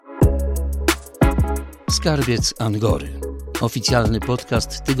Skarbiec Angory. Oficjalny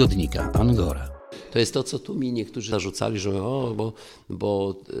podcast tygodnika Angora. To jest to, co tu mi niektórzy zarzucali, że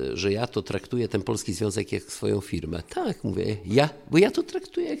że ja to traktuję ten Polski Związek jak swoją firmę. Tak, mówię, bo ja to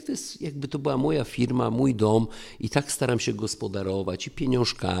traktuję jakby to była moja firma, mój dom i tak staram się gospodarować i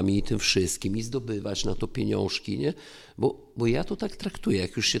pieniążkami i tym wszystkim i zdobywać na to pieniążki, nie? Bo ja to tak traktuję,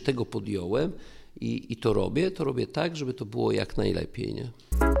 jak już się tego podjąłem i to robię tak, żeby to było jak najlepiej, nie?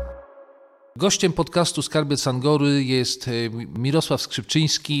 Gościem podcastu Skarbiec Angory jest Mirosław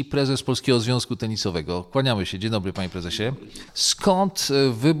Skrzypczyński, prezes Polskiego Związku Tenisowego. Kłaniamy się. Dzień dobry, panie prezesie. Skąd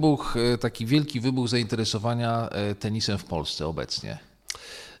taki wielki wybuch zainteresowania tenisem w Polsce obecnie?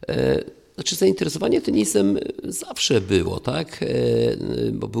 Zainteresowanie tenisem zawsze było, tak?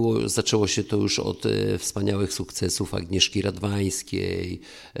 Bo zaczęło się to już od wspaniałych sukcesów Agnieszki Radwańskiej,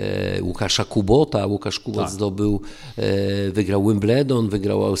 Łukasza Kubota. Łukasz Kubot wygrał Wimbledon,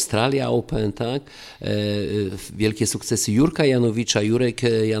 wygrał Australia Open, tak? Wielkie sukcesy Jurka Janowicza. Jurek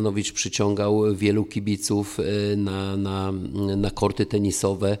Janowicz przyciągał wielu kibiców na korty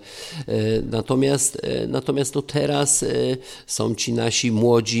tenisowe. Natomiast teraz są ci nasi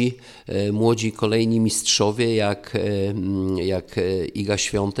młodzi kolejni mistrzowie jak Iga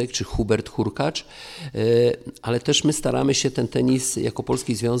Świątek czy Hubert Hurkacz, ale też my staramy się ten tenis jako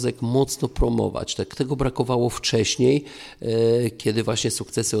Polski Związek mocno promować. Tak, tego brakowało wcześniej, kiedy właśnie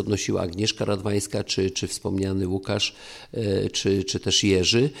sukcesy odnosiła Agnieszka Radwańska czy wspomniany Łukasz czy też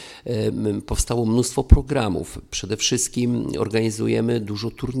Jerzy. Powstało mnóstwo programów. Przede wszystkim organizujemy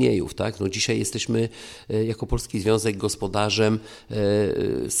dużo turniejów. Tak? No dzisiaj jesteśmy jako Polski Związek gospodarzem,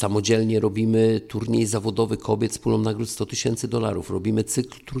 samodzielnie robimy turniej zawodowy kobiet z pulą nagród $100,000. Robimy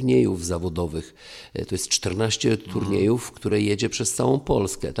cykl turniejów zawodowych. To jest 14 turniejów, które jedzie przez całą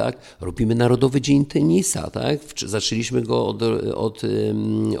Polskę. Tak? Robimy Narodowy Dzień Tenisa. Tak? Zaczęliśmy go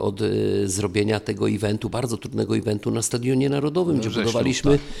od zrobienia tego eventu, bardzo trudnego eventu na Stadionie Narodowym, gdzie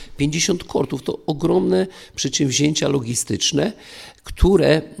budowaliśmy 50 kortów. To ogromne przedsięwzięcia logistyczne,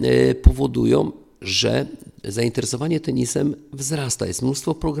 które powodują, że zainteresowanie tenisem wzrasta. Jest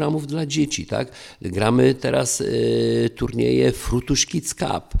mnóstwo programów dla dzieci. Tak? Gramy teraz turnieje Frutuś Kids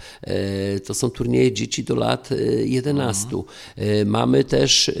Cup. To są turnieje dzieci do lat 11. Mamy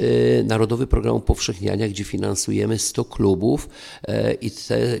też Narodowy Program Upowszechniania, gdzie finansujemy 100 klubów i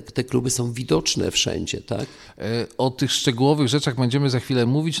te kluby są widoczne wszędzie. Tak? O tych szczegółowych rzeczach będziemy za chwilę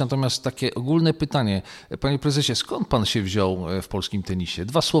mówić, natomiast takie ogólne pytanie. Panie prezesie, skąd pan się wziął w polskim tenisie?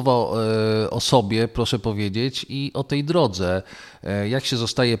 2 słowa o sobie, proszę powiedzieć, i o tej drodze, jak się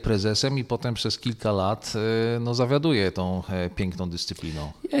zostaje prezesem i potem przez kilka lat zawiaduje tą piękną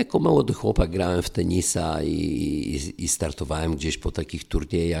dyscypliną. Ja jako młody chłopak grałem w tenisa i startowałem gdzieś po takich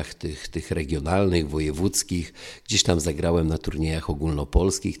turniejach tych regionalnych, wojewódzkich. Gdzieś tam zagrałem na turniejach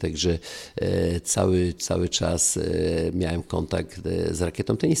ogólnopolskich, także cały czas miałem kontakt z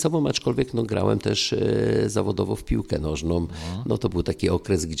rakietą tenisową, aczkolwiek grałem też zawodowo w piłkę nożną. No to był taki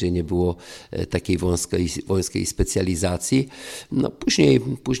okres, gdzie nie było takiej wąskiej specjalizacji. No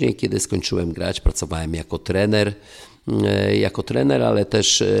później, kiedy skończyłem grać, pracowałem jako trener, ale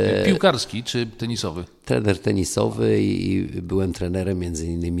też... Piłkarski czy tenisowy? Trener tenisowy i byłem trenerem między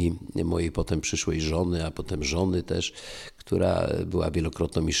innymi mojej potem przyszłej żony, a potem żony też, która była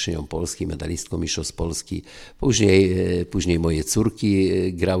wielokrotną mistrzynią Polski, medalistką mistrzostw Polski. Później moje córki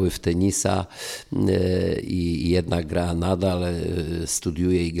grały w tenisa i jedna gra nadal,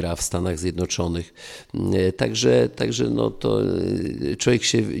 studiuje i gra w Stanach Zjednoczonych. Także to człowiek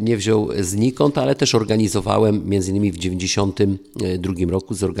się nie wziął znikąd, ale też organizowałem, między innymi w 1992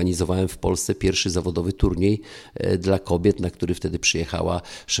 roku zorganizowałem w Polsce pierwszy zawodowy turniej dla kobiet, na który wtedy przyjechała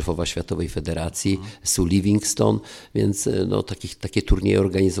szefowa Światowej Federacji Sue Livingston, więc takie turnieje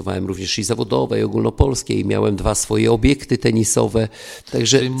organizowałem również i zawodowe, i ogólnopolskie, i miałem 2 swoje obiekty tenisowe,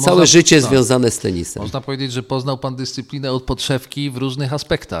 także całe życie związane z tenisem. Można powiedzieć, że poznał pan dyscyplinę od podszewki w różnych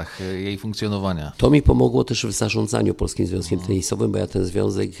aspektach jej funkcjonowania. To mi pomogło też w zarządzaniu Polskim Związkiem Tenisowym,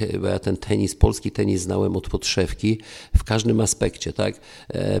 bo ja ten tenis, polski tenis znałem od podszewki w każdym aspekcie, tak?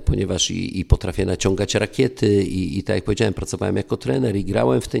 Ponieważ i potrafię naciągać rakiety i tak jak powiedziałem, pracowałem jako trener i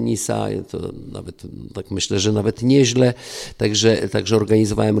grałem w tenisa, to nawet tak myślę, że nawet nieźle. Także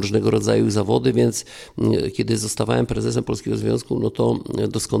organizowałem różnego rodzaju zawody, więc kiedy zostawałem prezesem Polskiego Związku, no to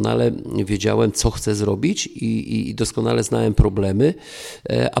doskonale wiedziałem, co chcę zrobić i doskonale znałem problemy,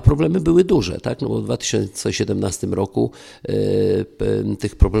 a problemy były duże, tak? No bo w 2017 roku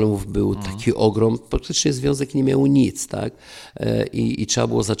tych problemów był taki ogrom, praktycznie związek nie miał nic, tak? I trzeba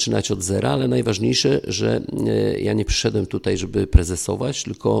było zaczynać od zera, ale najważniejsze, że ja nie przyszedłem tutaj, żeby prezesować,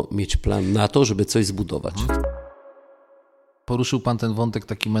 tylko mieć plan na to, żeby coś zbudować. poruszył pan ten wątek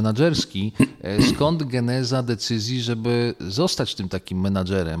taki menadżerski. Skąd geneza decyzji, żeby zostać tym takim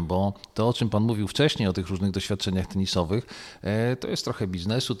menadżerem? Bo to, o czym pan mówił wcześniej, o tych różnych doświadczeniach tenisowych, to jest trochę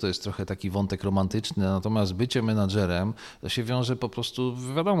biznesu, to jest trochę taki wątek romantyczny, natomiast bycie menadżerem to się wiąże po prostu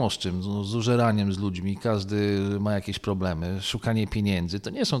wiadomo z czym, z użeraniem z ludźmi, każdy ma jakieś problemy, szukanie pieniędzy, to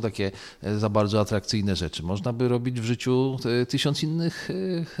nie są takie za bardzo atrakcyjne rzeczy. Można by robić w życiu 1000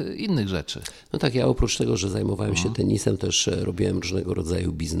 innych rzeczy. No tak, ja oprócz tego, że zajmowałem się tenisem, też robiłem różnego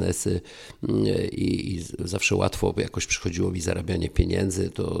rodzaju biznesy i zawsze łatwo jakoś przychodziło mi zarabianie pieniędzy,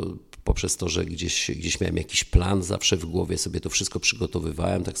 to poprzez to, że gdzieś miałem jakiś plan, zawsze w głowie sobie to wszystko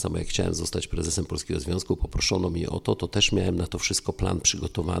przygotowywałem, tak samo jak chciałem zostać prezesem Polskiego Związku, poproszono mnie o to też miałem na to wszystko plan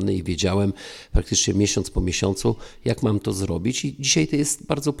przygotowany i wiedziałem praktycznie miesiąc po miesiącu, jak mam to zrobić i dzisiaj to jest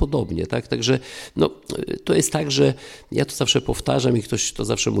bardzo podobnie, tak? Także to jest tak, że ja to zawsze powtarzam i to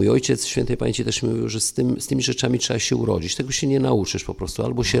zawsze mój ojciec świętej pamięci też mi mówił, że z tymi rzeczami trzeba się urodzić, tego się nie nauczysz po prostu,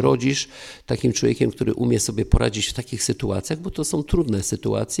 albo się rodzisz takim człowiekiem, który umie sobie poradzić w takich sytuacjach, bo to są trudne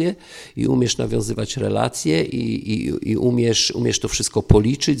sytuacje i umiesz nawiązywać relacje i umiesz to wszystko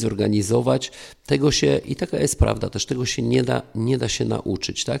policzyć, zorganizować. I taka jest prawda, też tego się nie da się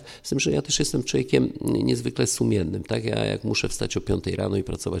nauczyć, tak? Z tym, że ja też jestem człowiekiem niezwykle sumiennym, tak? Ja jak muszę wstać o 5 rano i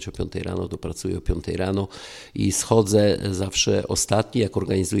pracować o 5 rano, to pracuję o 5 rano i schodzę zawsze ostatni, jak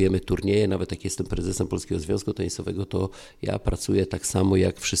organizujemy turnieje, nawet jak jestem prezesem Polskiego Związku Tenisowego, to ja pracuję tak samo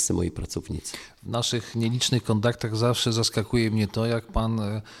jak wszyscy moi pracownicy. W naszych nielicznych kontaktach zawsze zaskakuje mnie to, jak pan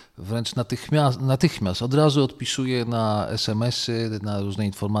wręcz natychmiast od razu odpisuje na SMS-y, na różne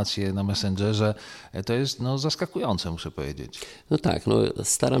informacje na Messengerze. To jest zaskakujące, muszę powiedzieć. No tak,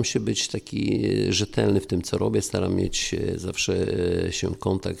 staram się być taki rzetelny w tym, co robię, staram mieć zawsze się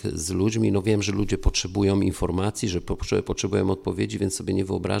kontakt z ludźmi. Wiem, że ludzie potrzebują informacji, że potrzebują odpowiedzi, więc sobie nie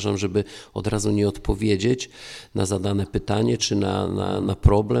wyobrażam, żeby od razu nie odpowiedzieć na zadane pytanie czy na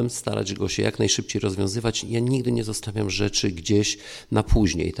problem, starać go się jak najszybciej rozwiązywać. Ja nigdy nie zostawiam rzeczy gdzieś na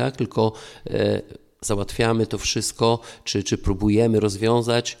później, tak? Tylko załatwiamy to wszystko, czy próbujemy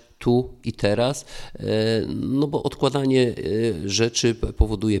rozwiązać tu i teraz, bo odkładanie rzeczy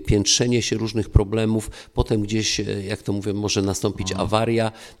powoduje piętrzenie się różnych problemów, potem gdzieś, jak to mówię, może nastąpić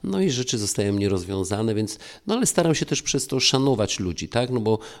awaria, i rzeczy zostają nierozwiązane, więc, ale staram się też przez to szanować ludzi, tak,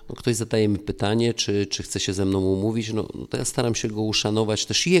 bo ktoś zadaje mi pytanie, czy chce się ze mną umówić, to ja staram się go uszanować,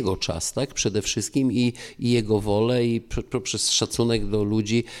 też jego czas, tak, przede wszystkim i jego wolę i przez szacunek do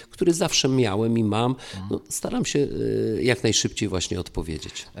ludzi, który zawsze miałem i mam, staram się jak najszybciej właśnie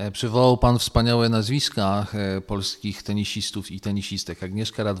odpowiedzieć. Przywołał pan wspaniałe nazwiska polskich tenisistów i tenisistek.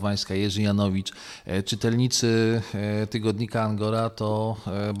 Agnieszka Radwańska, Jerzy Janowicz. Czytelnicy tygodnika Angora to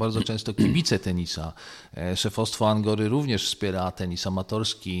bardzo często kibice tenisa. Szefostwo Angory również wspiera tenis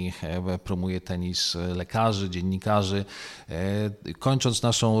amatorski, promuje tenis lekarzy, dziennikarzy. Kończąc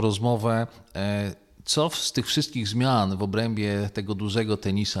naszą rozmowę, co z tych wszystkich zmian w obrębie tego dużego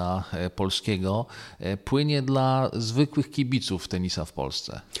tenisa polskiego płynie dla zwykłych kibiców tenisa w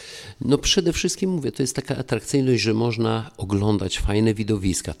Polsce? Przede wszystkim mówię, to jest taka atrakcyjność, że można oglądać fajne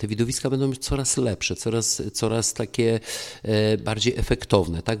widowiska. Te widowiska będą być coraz lepsze, coraz takie bardziej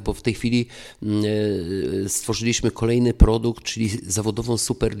efektowne, tak? Bo w tej chwili stworzyliśmy kolejny produkt, czyli zawodową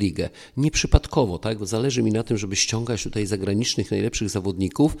Superligę. Nieprzypadkowo, tak? Bo zależy mi na tym, żeby ściągać tutaj zagranicznych najlepszych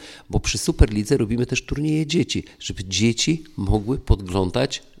zawodników, bo przy Superlidze robimy też turnieje dzieci, żeby dzieci mogły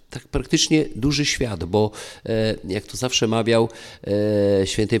podglądać tak praktycznie duży świat, bo jak to zawsze mawiał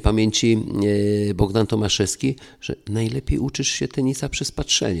świętej pamięci Bogdan Tomaszewski, że najlepiej uczysz się tenisa przez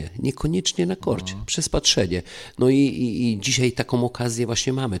patrzenie, niekoniecznie na korcie, przez patrzenie. I dzisiaj taką okazję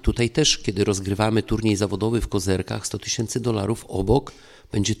właśnie mamy. Tutaj też, kiedy rozgrywamy turniej zawodowy w Kozerkach, $100,000 obok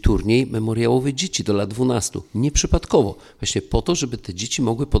będzie turniej memoriałowy dzieci do lat 12. Nieprzypadkowo. Właśnie po to, żeby te dzieci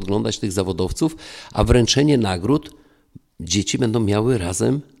mogły podglądać tych zawodowców, a wręczenie nagród dzieci będą miały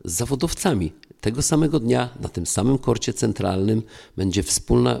razem z zawodowcami. Tego samego dnia na tym samym korcie centralnym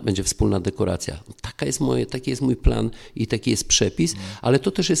będzie wspólna dekoracja. Taki jest mój plan i taki jest przepis, ale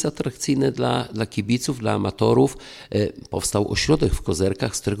to też jest atrakcyjne dla kibiców, dla amatorów. Powstał ośrodek w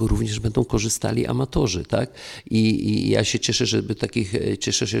Kozerkach, z którego również będą korzystali amatorzy, tak? I ja się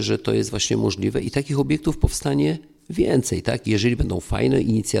cieszę, że to jest właśnie możliwe i takich obiektów powstanie więcej, tak? Jeżeli będą fajne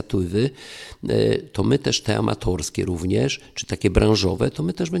inicjatywy, to my też te amatorskie również, czy takie branżowe, to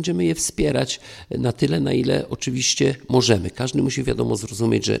my też będziemy je wspierać na tyle, na ile oczywiście możemy. Każdy musi wiadomo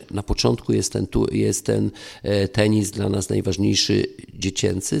zrozumieć, że na początku jest ten tenis dla nas najważniejszy,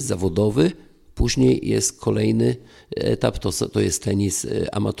 dziecięcy, zawodowy, Później jest kolejny etap, to jest tenis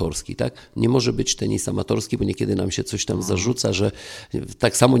amatorski. Tak? Nie może być tenis amatorski, bo niekiedy nam się coś tam zarzuca, że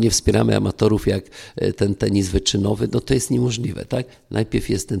tak samo nie wspieramy amatorów jak ten tenis wyczynowy. No to jest niemożliwe. Tak? Najpierw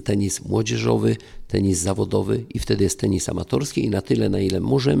jest ten tenis młodzieżowy, tenis zawodowy i wtedy jest tenis amatorski i na tyle, na ile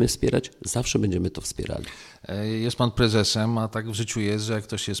możemy wspierać, zawsze będziemy to wspierali. Jest pan prezesem, a tak w życiu jest, że jak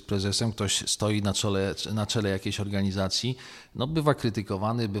ktoś jest prezesem, ktoś stoi na czele jakiejś organizacji, no bywa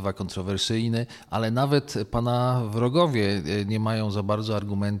krytykowany, bywa kontrowersyjny, ale nawet pana wrogowie nie mają za bardzo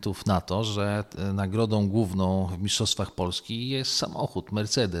argumentów na to, że nagrodą główną w Mistrzostwach Polski jest samochód,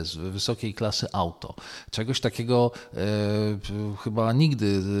 Mercedes, wysokiej klasy auto. Czegoś takiego chyba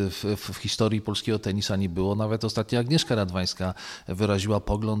nigdy w historii polskiego tenisa nie było. Nawet ostatnio Agnieszka Radwańska wyraziła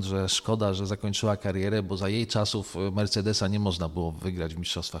pogląd, że szkoda, że zakończyła karierę, bo za jej czasów Mercedesa nie można było wygrać w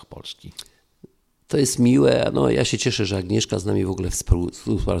Mistrzostwach Polski. To jest miłe, no ja się cieszę, że Agnieszka z nami w ogóle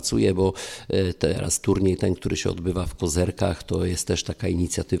współpracuje, bo teraz turniej ten, który się odbywa w Kozerkach, to jest też taka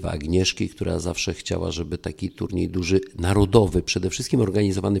inicjatywa Agnieszki, która zawsze chciała, żeby taki turniej duży, narodowy, przede wszystkim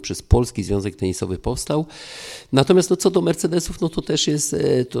organizowany przez Polski Związek Tenisowy powstał. Natomiast no, co do Mercedesów, no to też jest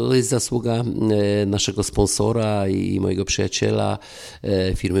zasługa naszego sponsora i mojego przyjaciela,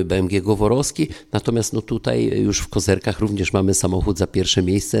 firmy BMG Goworowski. Natomiast no tutaj już w Kozerkach również mamy samochód za pierwsze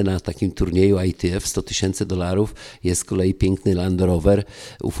miejsce na takim turnieju ITF. $100,000 jest z kolei piękny Land Rover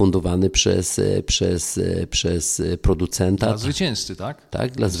ufundowany przez producenta. Dla zwycięzcy, tak?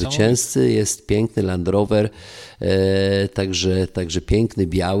 Tak, dla zwycięzcy jest piękny Land Rover, także piękny,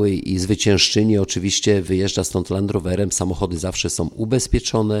 biały i zwyciężczyni oczywiście wyjeżdża stąd Land Roverem. Samochody zawsze są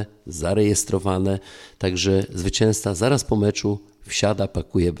ubezpieczone, zarejestrowane, także zwycięzca zaraz po meczu wsiada,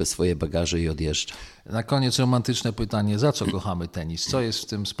 pakuje swoje bagaże i odjeżdża. Na koniec romantyczne pytanie, za co kochamy tenis? Co jest w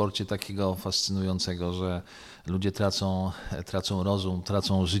tym sporcie takiego fascynującego, że ludzie tracą rozum,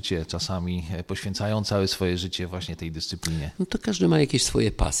 tracą życie czasami, poświęcają całe swoje życie właśnie tej dyscyplinie? No to każdy ma jakieś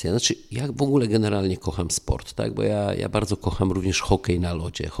swoje pasje. Znaczy, ja w ogóle generalnie kocham sport, tak? Bo ja bardzo kocham również hokej na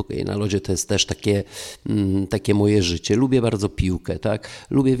lodzie. Hokej na lodzie to jest też takie moje życie. Lubię bardzo piłkę, tak?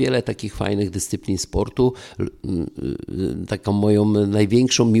 Lubię wiele takich fajnych dyscyplin sportu. Taką moją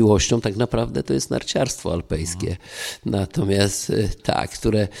największą miłością tak naprawdę to jest narciarstwo alpejskie. Natomiast tak,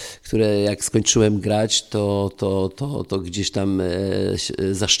 które jak skończyłem grać, to gdzieś tam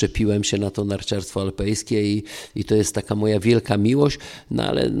zaszczepiłem się na to narciarstwo alpejskie i to jest taka moja wielka miłość, no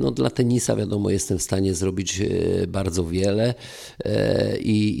ale no dla tenisa wiadomo jestem w stanie zrobić bardzo wiele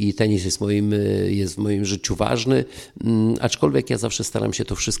i tenis jest w moim życiu ważny, aczkolwiek ja zawsze staram się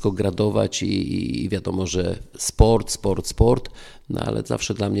to wszystko gradować i wiadomo, że sport, no ale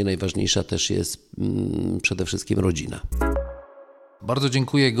zawsze dla mnie najważniejsza też jest przede wszystkim rodzina. Bardzo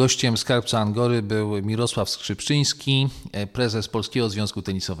dziękuję. Gościem Skarbca Angory był Mirosław Skrzypczyński, prezes Polskiego Związku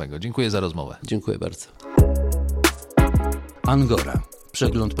Tenisowego. Dziękuję za rozmowę. Dziękuję bardzo. Angora.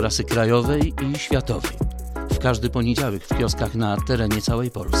 Przegląd prasy krajowej i światowej. W każdy poniedziałek w kioskach na terenie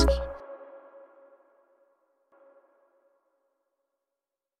całej Polski.